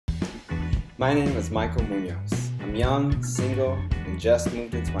My name is Michael Munoz. I'm young, single, and just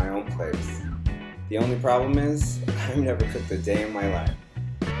moved into my own place. The only problem is, I've never cooked a day in my life.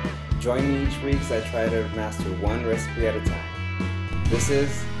 Join me each week as I try to master one recipe at a time. This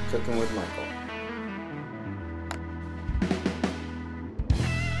is Cooking with Michael.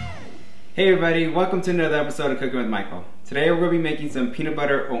 Hey everybody, welcome to another episode of Cooking with Michael. Today we're going to be making some peanut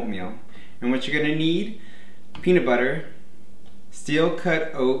butter oatmeal. And what you're going to need: peanut butter, steel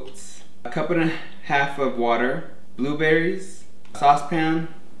cut oats, a cup and a half of water, blueberries, a saucepan,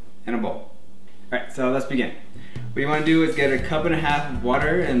 and a bowl. Alright, so let's begin. What you want to do is get a cup and a half of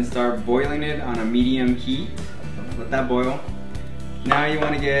water and start boiling it on a medium heat. Let that boil. Now you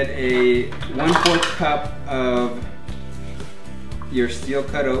want to get a 1/4 cup of your steel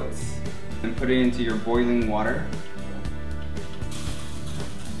cut oats and put it into your boiling water.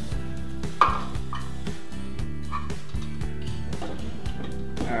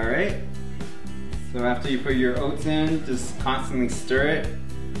 Alright, so after you put your oats in, just constantly stir it.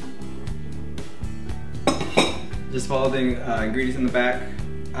 Just follow the ingredients in the back.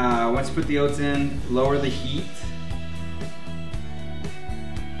 Once you put the oats in, lower the heat.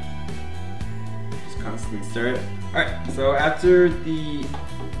 Just constantly stir it. Alright, so after the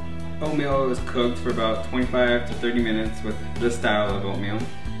oatmeal is cooked for about 25 to 30 minutes with this style of oatmeal,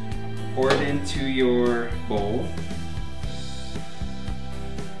 pour it into your bowl.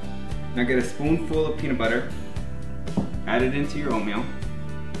 Now get a spoonful of peanut butter, add it into your oatmeal,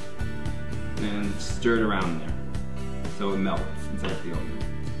 and stir it around there so it melts inside the oatmeal.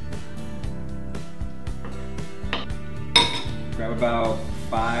 Grab about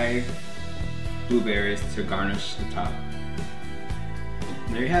 5 blueberries to garnish the top.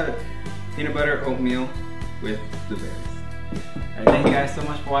 And there you have it, peanut butter oatmeal with blueberries. Alright, thank you guys so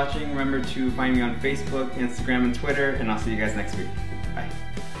much for watching. Remember to find me on Facebook, Instagram, and Twitter, and I'll see you guys next week. Bye.